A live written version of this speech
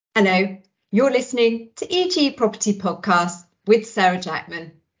Hello, you're listening to EG Property Podcast with Sarah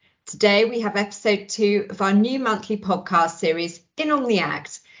Jackman. Today we have episode 2 of our new monthly podcast series, In on the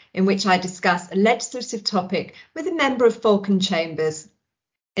Act, in which I discuss a legislative topic with a member of Falcon Chambers.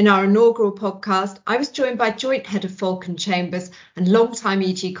 In our inaugural podcast, I was joined by Joint Head of Falcon Chambers and long-time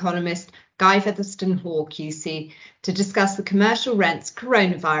EG economist Guy Featherstone-Haugh QC to discuss the Commercial Rents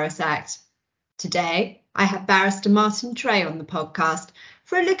Coronavirus Act. Today, I have Barrister Martin Trey on the podcast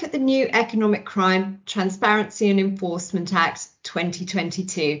for a look at the new Economic Crime, Transparency and Enforcement Act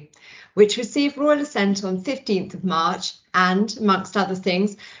 2022, which received royal assent on 15th of March and, amongst other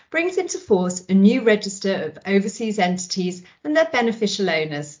things, brings into force a new register of overseas entities and their beneficial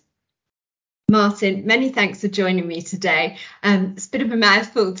owners. Martin, many thanks for joining me today. It's a bit of a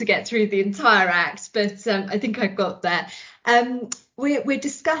mouthful to get through the entire act, but I think I've got there. We're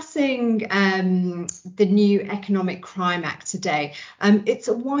discussing the new Economic Crime Act today. It's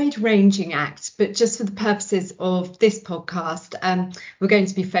a wide-ranging act, but just for the purposes of this podcast, we're going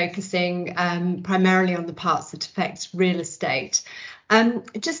to be focusing primarily on the parts that affect real estate.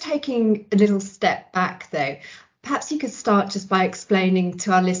 Just taking a little step back, though, perhaps you could start just by explaining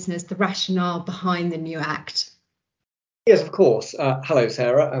to our listeners the rationale behind the new act. Yes, of course. Hello,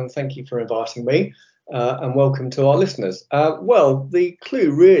 Sarah, and thank you for inviting me. And welcome to our listeners. Well, the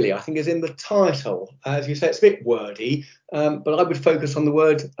clue really, I think, is in the title. As you say, it's a bit wordy, but I would focus on the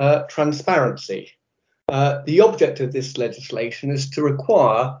word transparency. The object of this legislation is to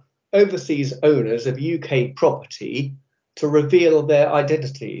require overseas owners of UK property to reveal their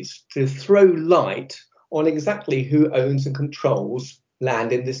identities, to throw light on exactly who owns and controls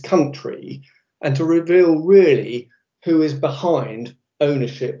land in this country, and to reveal really who is behind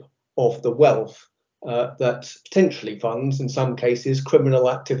ownership of the wealth that potentially funds, in some cases,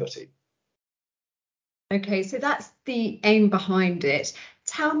 criminal activity. OK, so that's the aim behind it.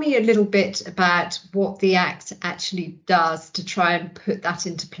 Tell me a little bit about what the Act actually does to try and put that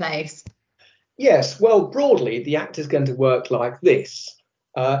into place. Yes, well, broadly, the Act is going to work like this.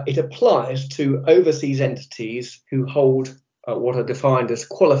 It applies to overseas entities who hold what are defined as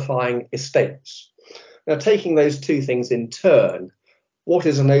qualifying estates. Now, taking those two things in turn, what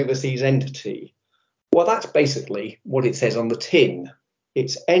is an overseas entity? Well, that's basically what it says on the tin.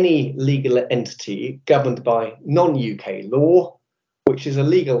 It's any legal entity governed by non-UK law, which is a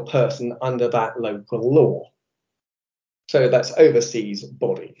legal person under that local law. So that's overseas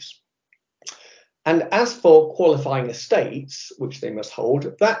bodies. And as for qualifying estates, which they must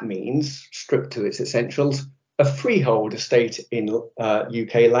hold, that means, stripped to its essentials, a freehold estate in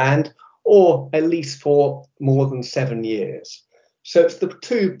UK land, or a lease for more than 7 years. So it's the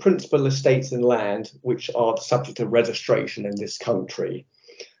two principal estates in land which are the subject of registration in this country.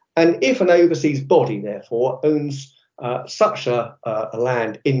 And if an overseas body, therefore, owns such a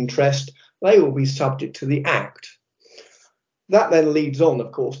land interest, they will be subject to the Act. That then leads on,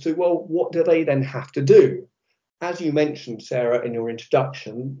 of course, to, well, what do they then have to do? As you mentioned, Sarah, in your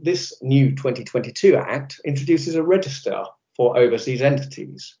introduction, this new 2022 Act introduces a register for overseas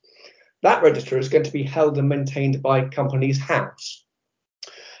entities. That register is going to be held and maintained by Companies House.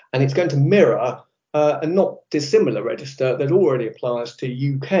 And it's going to mirror a not dissimilar register that already applies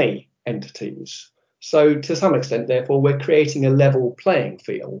to UK entities. So to some extent, therefore, we're creating a level playing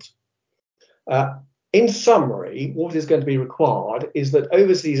field. In summary, what is going to be required is that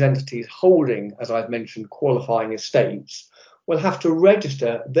overseas entities holding, as I've mentioned, qualifying estates will have to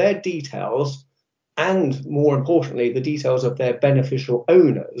register their details and, more importantly, the details of their beneficial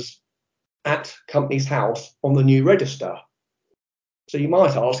owners at Companies House on the new register. So you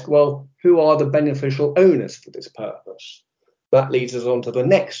might ask, well, who are the beneficial owners for this purpose? That leads us on to the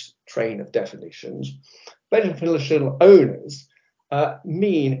next train of definitions. Beneficial owners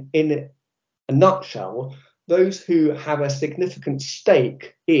mean, in a nutshell, those who have a significant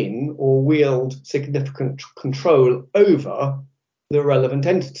stake in or wield significant control over the relevant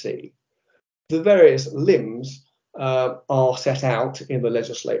entity. The various limbs are set out in the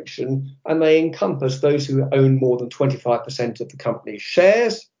legislation, and they encompass those who own more than 25% of the company's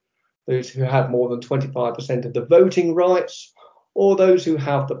shares, those who have more than 25% of the voting rights, or those who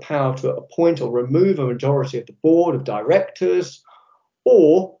have the power to appoint or remove a majority of the board of directors,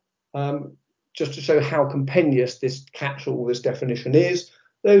 or, just to show how compendious this catch-all, this definition is,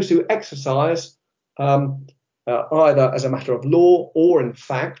 those who exercise either as a matter of law or in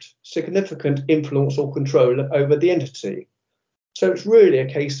fact significant influence or control over the entity. So it's really a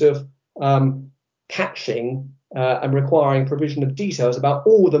case of catching and requiring provision of details about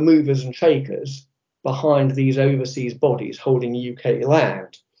all the movers and shakers behind these overseas bodies holding UK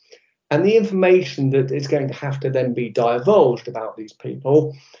land. And the information that is going to have to then be divulged about these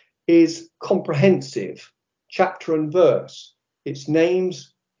people is comprehensive, chapter and verse. It's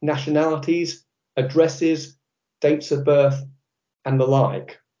names, nationalities, addresses, dates of birth, and the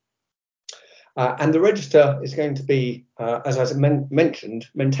like. And the register is going to be, as I mentioned,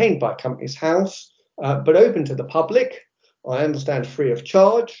 maintained by Companies House, but open to the public, I understand free of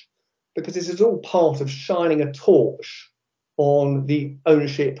charge, because this is all part of shining a torch on the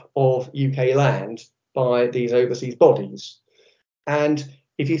ownership of UK land by these overseas bodies. And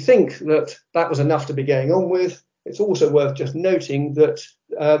if you think that that was enough to be going on with, it's also worth just noting that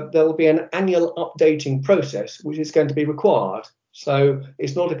there will be an annual updating process which is going to be required. So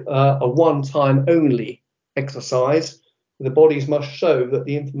it's not a one-time only exercise. The bodies must show that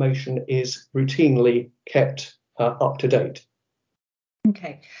the information is routinely kept up to date.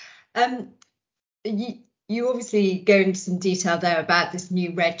 Okay. You obviously go into some detail there about this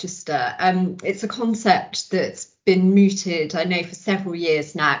new register. It's a concept that's been mooted, I know, for several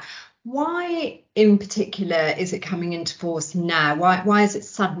years now. Why in particular is it coming into force now? Why has it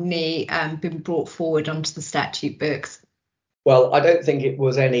suddenly been brought forward onto the statute books? Well, I don't think it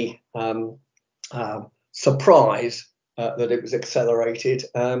was any surprise that it was accelerated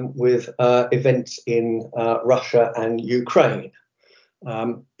with events in Russia and Ukraine.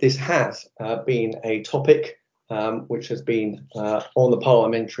 This has been a topic which has been on the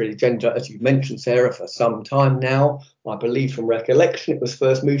parliamentary agenda, as you mentioned, Sarah, for some time now. I believe from recollection it was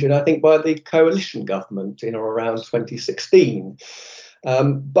first mooted, I think, by the coalition government in or around 2016.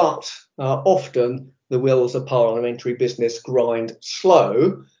 But often the wheels of parliamentary business grind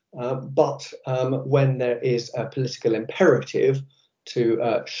slow. But when there is a political imperative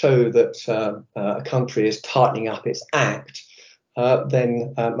to show that a country is tightening up its act,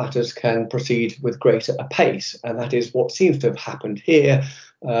 then matters can proceed with greater pace. And that is what seems to have happened here.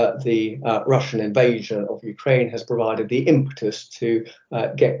 The Russian invasion of Ukraine has provided the impetus to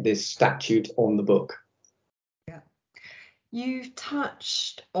get this statute on the book. Yeah. You've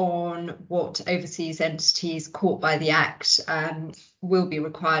touched on what overseas entities caught by the Act will be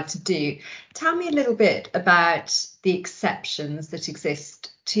required to do. Tell me a little bit about the exceptions that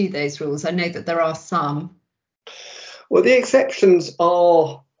exist to those rules. I know that there are some. Well, the exceptions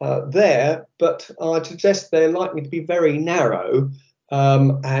are there, but I'd suggest they're likely to be very narrow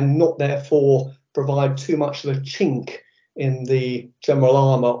and not therefore provide too much of a chink in the general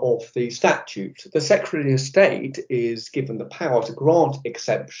armour of the statute. The Secretary of State is given the power to grant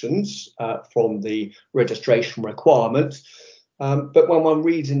exceptions from the registration requirement. But when one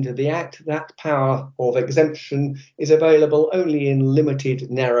reads into the Act, that power of exemption is available only in limited,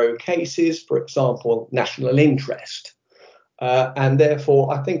 narrow cases, for example, national interest. And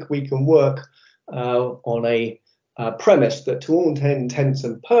therefore, I think we can work on a premise that to all intents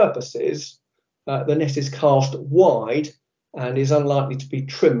and purposes, the net is cast wide and is unlikely to be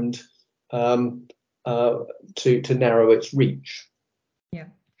trimmed to narrow its reach. Yeah.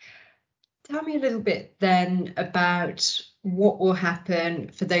 Tell me a little bit then about what will happen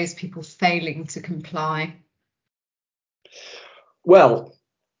for those people failing to comply. Well,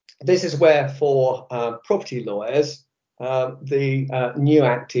 this is where for property lawyers, the new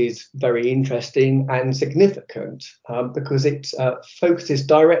Act is very interesting and significant because it focuses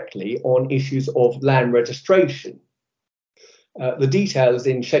directly on issues of land registration. The details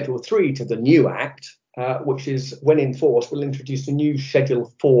in Schedule 3 to the new Act, which is, when in force, will introduce a new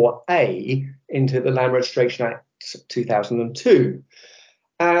Schedule 4A into the Land Registration Act 2002.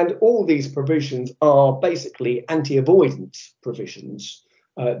 And all these provisions are basically anti-avoidance provisions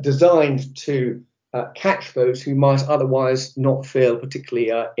designed to catch those who might otherwise not feel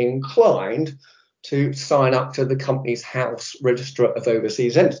particularly inclined to sign up to the Companies House Register of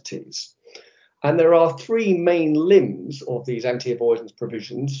Overseas Entities. And there are three main limbs of these anti-avoidance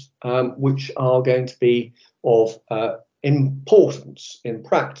provisions which are going to be of importance in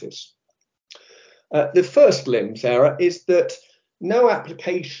practice. The first limb, Sarah, is that no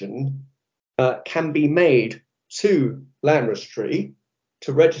application can be made to Land Registry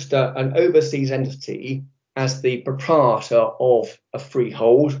to register an overseas entity as the proprietor of a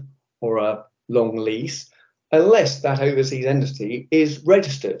freehold or a long lease, unless that overseas entity is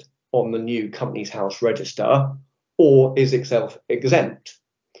registered on the new Companies House Register or is itself exempt.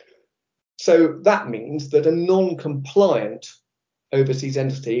 So that means that a non-compliant overseas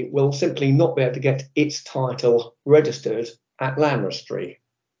entity will simply not be able to get its title registered at Land Registry.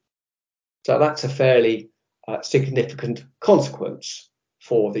 So that's a fairly significant consequence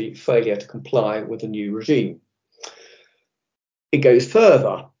for the failure to comply with the new regime. It goes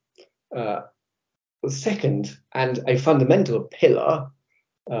further. The second and a fundamental pillar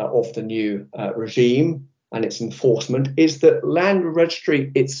of the new regime and its enforcement is that Land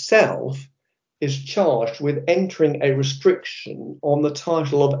Registry itself is charged with entering a restriction on the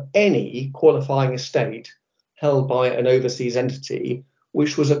title of any qualifying estate held by an overseas entity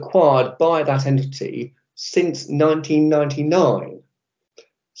which was acquired by that entity since 1999.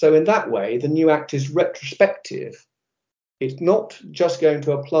 So in that way, the new Act is retrospective. It's not just going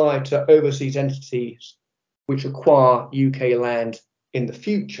to apply to overseas entities which acquire UK land in the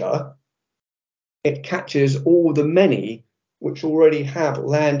future. It catches all the many which already have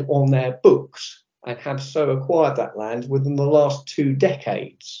land on their books and have so acquired that land within the last 2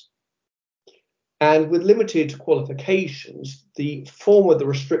 decades. And with limited qualifications, the form of the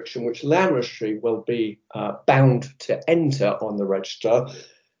restriction which Land Registry will be bound to enter on the register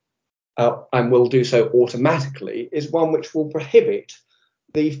and will do so automatically is one which will prohibit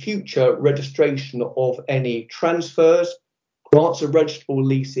the future registration of any transfers, grants of registrable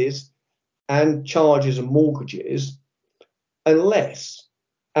leases, and charges and mortgages, unless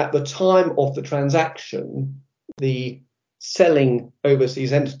at the time of the transaction, the selling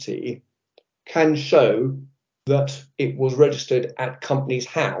overseas entity can show that it was registered at Companies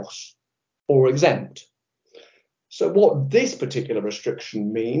House or exempt. So what this particular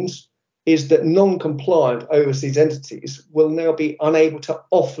restriction means is that non-compliant overseas entities will now be unable to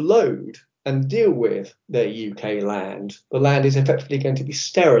offload and deal with their UK land. The land is effectively going to be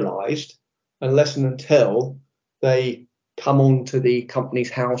sterilised unless and until they come onto the Companies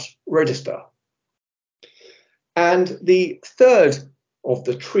House register. And the third of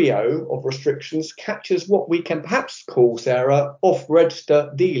the trio of restrictions catches what we can perhaps call, Sarah,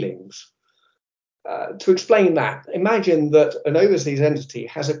 off-register dealings. To explain that, imagine that an overseas entity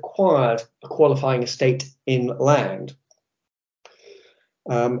has acquired a qualifying estate in land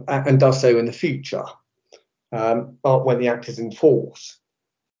and does so in the future when the Act is in force.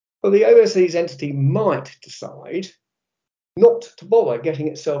 Well, the overseas entity might decide not to bother getting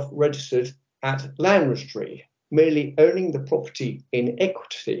itself registered at Land Registry, merely owning the property in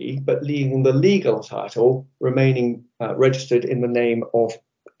equity, but leaving the legal title remaining registered in the name of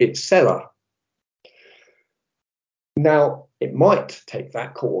its seller. Now, it might take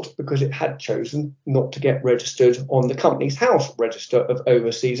that course because it had chosen not to get registered on the Companies House register of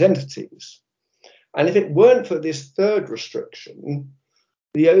overseas entities. And if it weren't for this third restriction,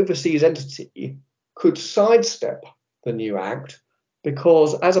 the overseas entity could sidestep the new Act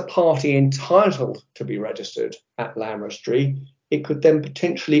because as a party entitled to be registered at Land Registry, it could then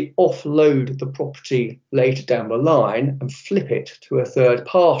potentially offload the property later down the line and flip it to a third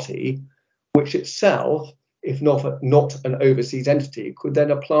party, which itself, if not an overseas entity, could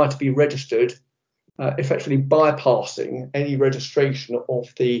then apply to be registered, effectively bypassing any registration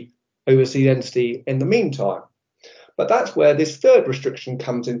of the overseas entity in the meantime. But that's where this third restriction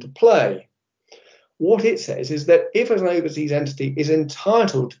comes into play. What it says is that if an overseas entity is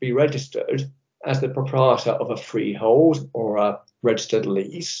entitled to be registered as the proprietor of a freehold or a registered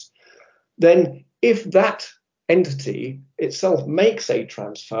lease, then if that entity itself makes a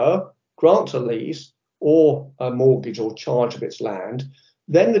transfer, grants a lease or a mortgage or charge of its land,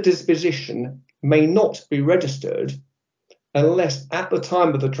 then the disposition may not be registered unless at the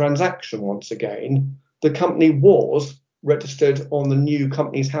time of the transaction, once again, the company was registered on the new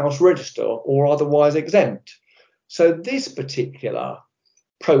Companies House register or otherwise exempt. So this particular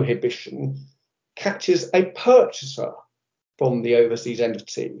prohibition catches a purchaser from the overseas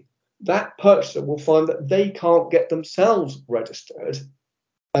entity. That purchaser will find that they can't get themselves registered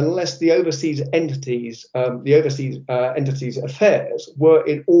unless the overseas entities' affairs were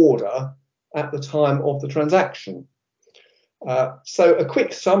in order at the time of the transaction. So a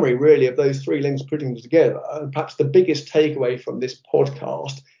quick summary really of those three links putting them together, and perhaps the biggest takeaway from this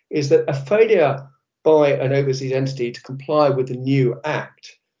podcast is that a failure by an overseas entity to comply with the new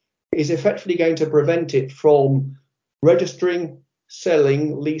Act is effectively going to prevent it from registering,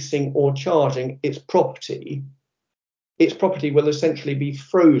 selling, leasing or charging its property. Its property will essentially be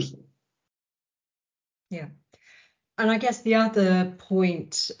frozen. Yeah. And I guess the other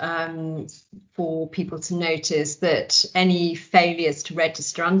point for people to note is that any failures to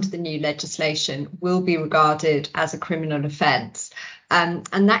register under the new legislation will be regarded as a criminal offence. And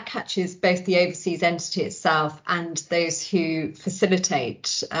that catches both the overseas entity itself and those who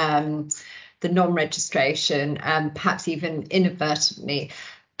facilitate the non-registration, perhaps even inadvertently.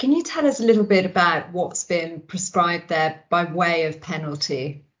 Can you tell us a little bit about what's been prescribed there by way of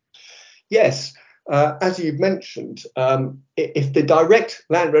penalty? Yes. As you've mentioned, if the direct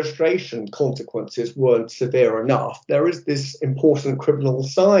land registration consequences weren't severe enough, there is this important criminal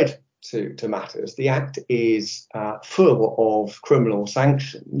side to matters. The Act is full of criminal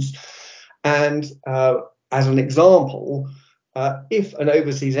sanctions, and As an example, if an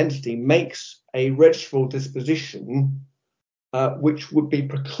overseas entity makes a registrable disposition which would be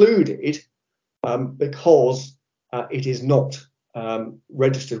precluded because it is not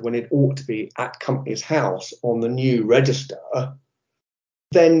registered when it ought to be at Companies House on the new register,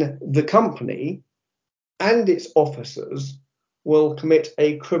 then the company and its officers will commit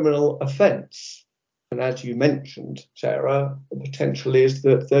a criminal offence. And as you mentioned, Sarah, the potential is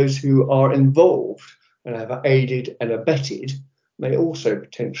that those who are involved and have aided and abetted may also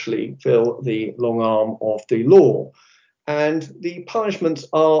potentially feel the long arm of the law. And the punishments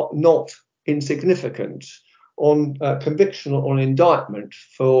are not insignificant. On conviction or indictment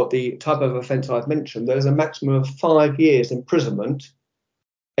for the type of offence I've mentioned, there's a maximum of 5 years imprisonment,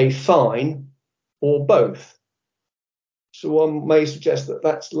 a fine, or both. So one may suggest that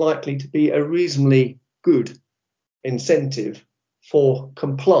that's likely to be a reasonably good incentive for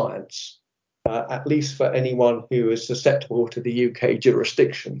compliance, at least for anyone who is susceptible to the UK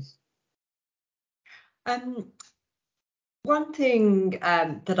jurisdiction. One thing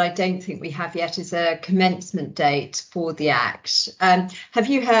that I don't think we have yet is a commencement date for the Act. Have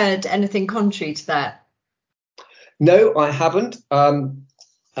you heard anything contrary to that? No, I haven't.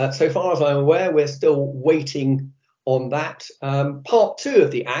 So far as I'm aware, we're still waiting on that. Part 2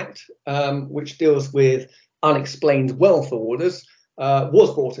 of the Act, which deals with unexplained wealth orders,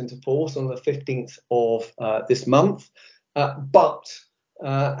 was brought into force on the 15th of this month. But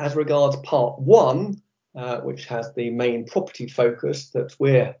as regards Part 1, which has the main property focus that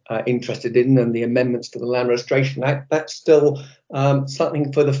we're interested in, and the amendments to the Land Registration Act, that's still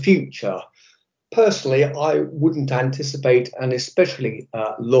something for the future. Personally, I wouldn't anticipate an especially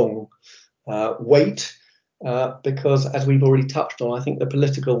long wait, because as we've already touched on, I think the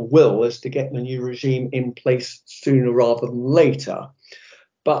political will is to get the new regime in place sooner rather than later.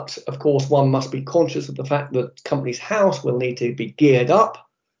 But of course, one must be conscious of the fact that Companies House will need to be geared up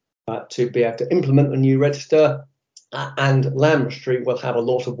to be able to implement the new register, and Land Registry will have a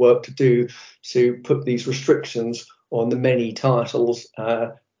lot of work to do to put these restrictions on the many titles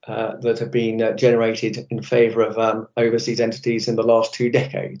that have been generated in favour of overseas entities in the last 2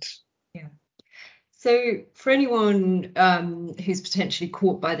 decades. Yeah. So for anyone who's potentially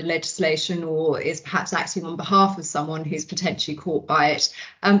caught by the legislation or is perhaps acting on behalf of someone who's potentially caught by it,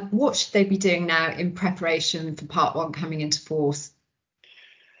 what should they be doing now in preparation for Part 1 coming into force?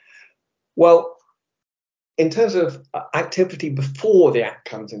 Well, in terms of activity before the Act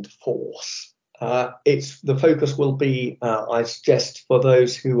comes into force, the focus will be, I suggest, for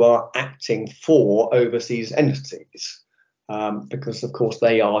those who are acting for overseas entities, because, of course,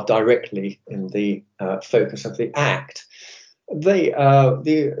 they are directly in the focus of the Act.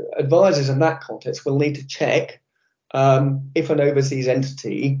 The advisors in that context will need to check if an overseas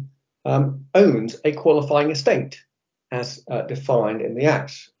entity owns a qualifying estate, as defined in the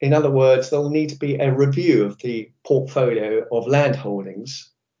Act. In other words, there'll need to be a review of the portfolio of land holdings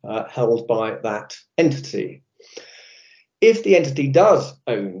held by that entity. If the entity does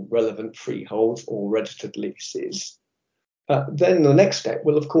own relevant freeholds or registered leases, then the next step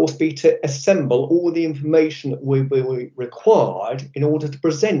will, of course, be to assemble all the information that will be required in order to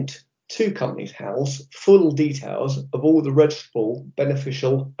present to Companies House full details of all the registrable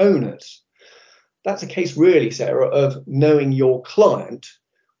beneficial owners. That's a case really, Sarah, of knowing your client,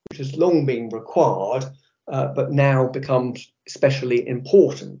 which has long been required, but now becomes especially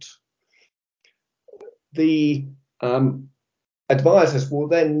important. The advisors will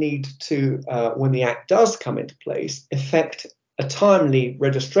then need to, when the Act does come into place, effect a timely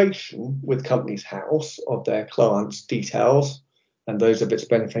registration with Companies House of their clients' details and those of its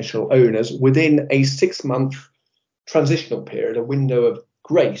beneficial owners within a 6-month transitional period, a window of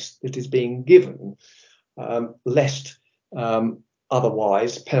grace that is being given, lest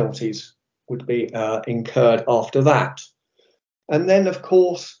otherwise penalties would be incurred after that. And then, of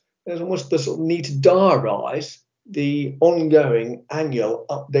course, there's almost the sort of need to diarise the ongoing annual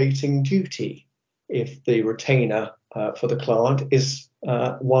updating duty if the retainer for the client is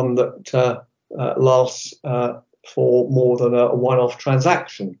one that lasts for more than a one-off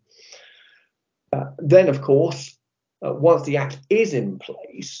transaction. Then, of course, once the Act is in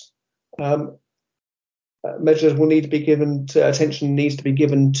place, measures will need to be given to, attention needs to be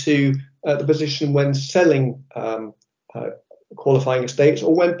given to the position when selling qualifying estates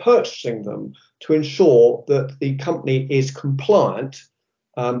or when purchasing them, to ensure that the company is compliant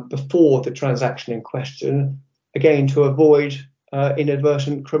before the transaction in question, again to avoid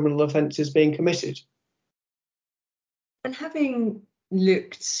inadvertent criminal offences being committed. And having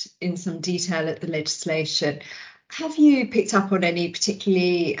looked in some detail at the legislation, Have you picked up on any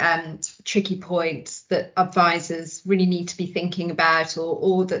particularly tricky points that advisors really need to be thinking about,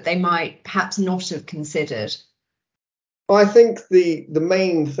 or that they might perhaps not have considered? I think the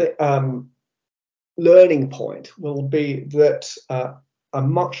main learning point will be that a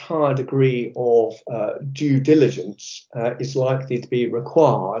much higher degree of due diligence is likely to be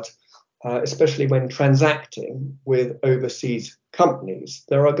required, especially when transacting with overseas companies.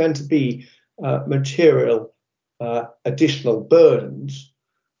 There are going to be material additional burdens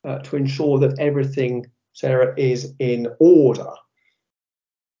to ensure that everything, Sarah, is in order.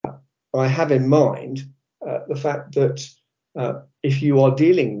 I have in mind the fact that if you are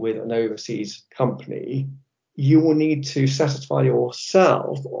dealing with an overseas company, you will need to satisfy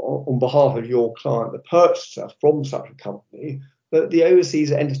yourself on behalf of your client, the purchaser from such a company, that the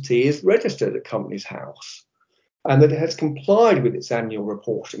overseas entity is registered at Companies House and that it has complied with its annual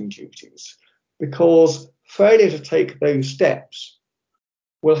reporting duties, because failure to take those steps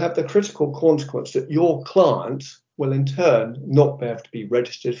will have the critical consequence that your client will in turn not be able to be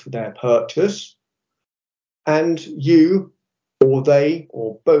registered for their purchase, and you or they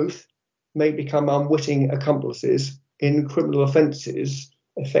or both may become unwitting accomplices in criminal offences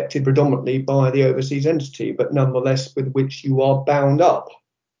affected predominantly by the overseas entity, but nonetheless with which you are bound up.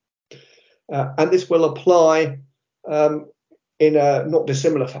 And this will apply in a not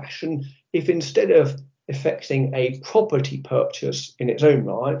dissimilar fashion if, instead of effecting a property purchase in its own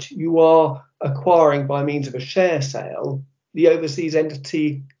right, you are acquiring by means of a share sale the overseas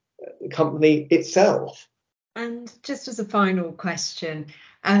entity, the company itself. And just as a final question,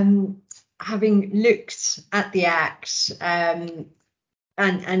 having looked at the Act and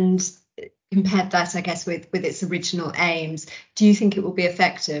compared that, I guess, with its original aims, do you think it will be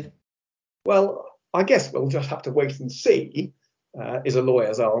effective? Well, I guess we'll just have to wait and see, is a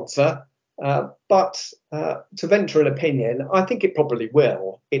lawyer's answer. But to venture an opinion, I think it probably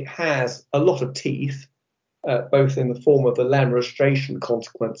will. It has a lot of teeth, both in the form of the land registration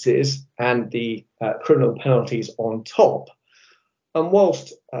consequences and the criminal penalties on top. And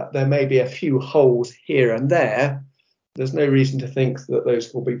whilst there may be a few holes here and there, there's no reason to think that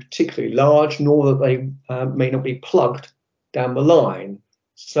those will be particularly large, nor that they may not be plugged down the line.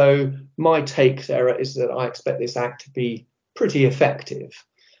 So my take, Sarah, is that I expect this Act to be pretty effective.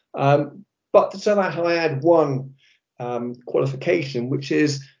 But to that, I add one qualification, which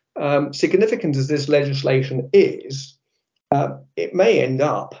is significant as this legislation is, it may end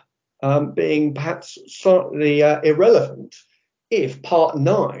up being perhaps slightly irrelevant if Part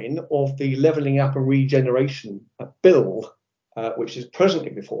 9 of the Levelling Up and Regeneration Bill, which is presently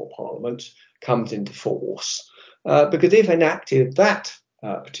before Parliament, comes into force. Because if enacted, that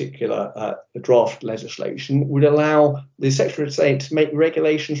particular draft legislation would allow the Secretary of State to make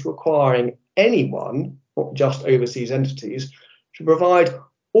regulations requiring anyone, not just overseas entities, to provide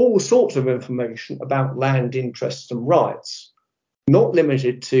all sorts of information about land interests and rights, not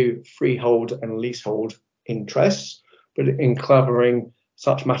limited to freehold and leasehold interests, but in covering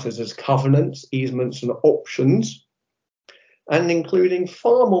such matters as covenants, easements and options, and including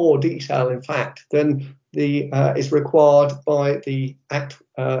far more detail, in fact, than is required by the Act,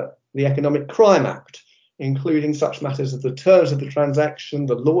 the Economic Crime Act, including such matters as the terms of the transaction,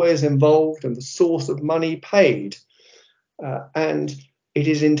 the lawyers involved, and the source of money paid. And it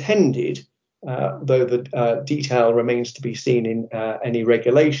is intended, though the detail remains to be seen in any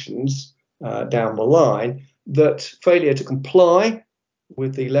regulations down the line, that failure to comply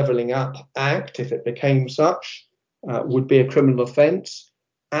with the Levelling Up Act, if it became such, would be a criminal offence.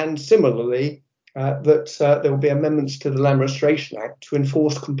 And similarly, that there will be amendments to the Land Registration Act to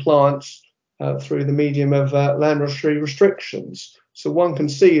enforce compliance through the medium of land registry restrictions. So one can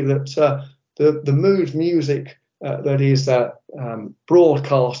see that the mood music that is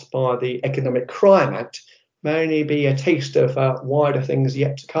broadcast by the Economic Crime Act may only be a taste of wider things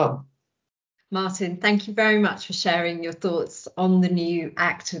yet to come. Martin, thank you very much for sharing your thoughts on the new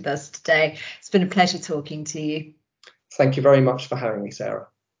Act with us today. It's been a pleasure talking to you. Thank you very much for having me, Sarah.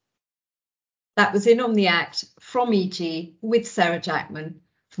 That was In on the Act from EG with Sarah Jackman.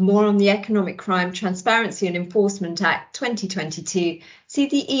 For more on the Economic Crime Transparency and Enforcement Act 2022, see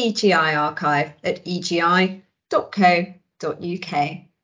the EGI archive at egi.co.uk.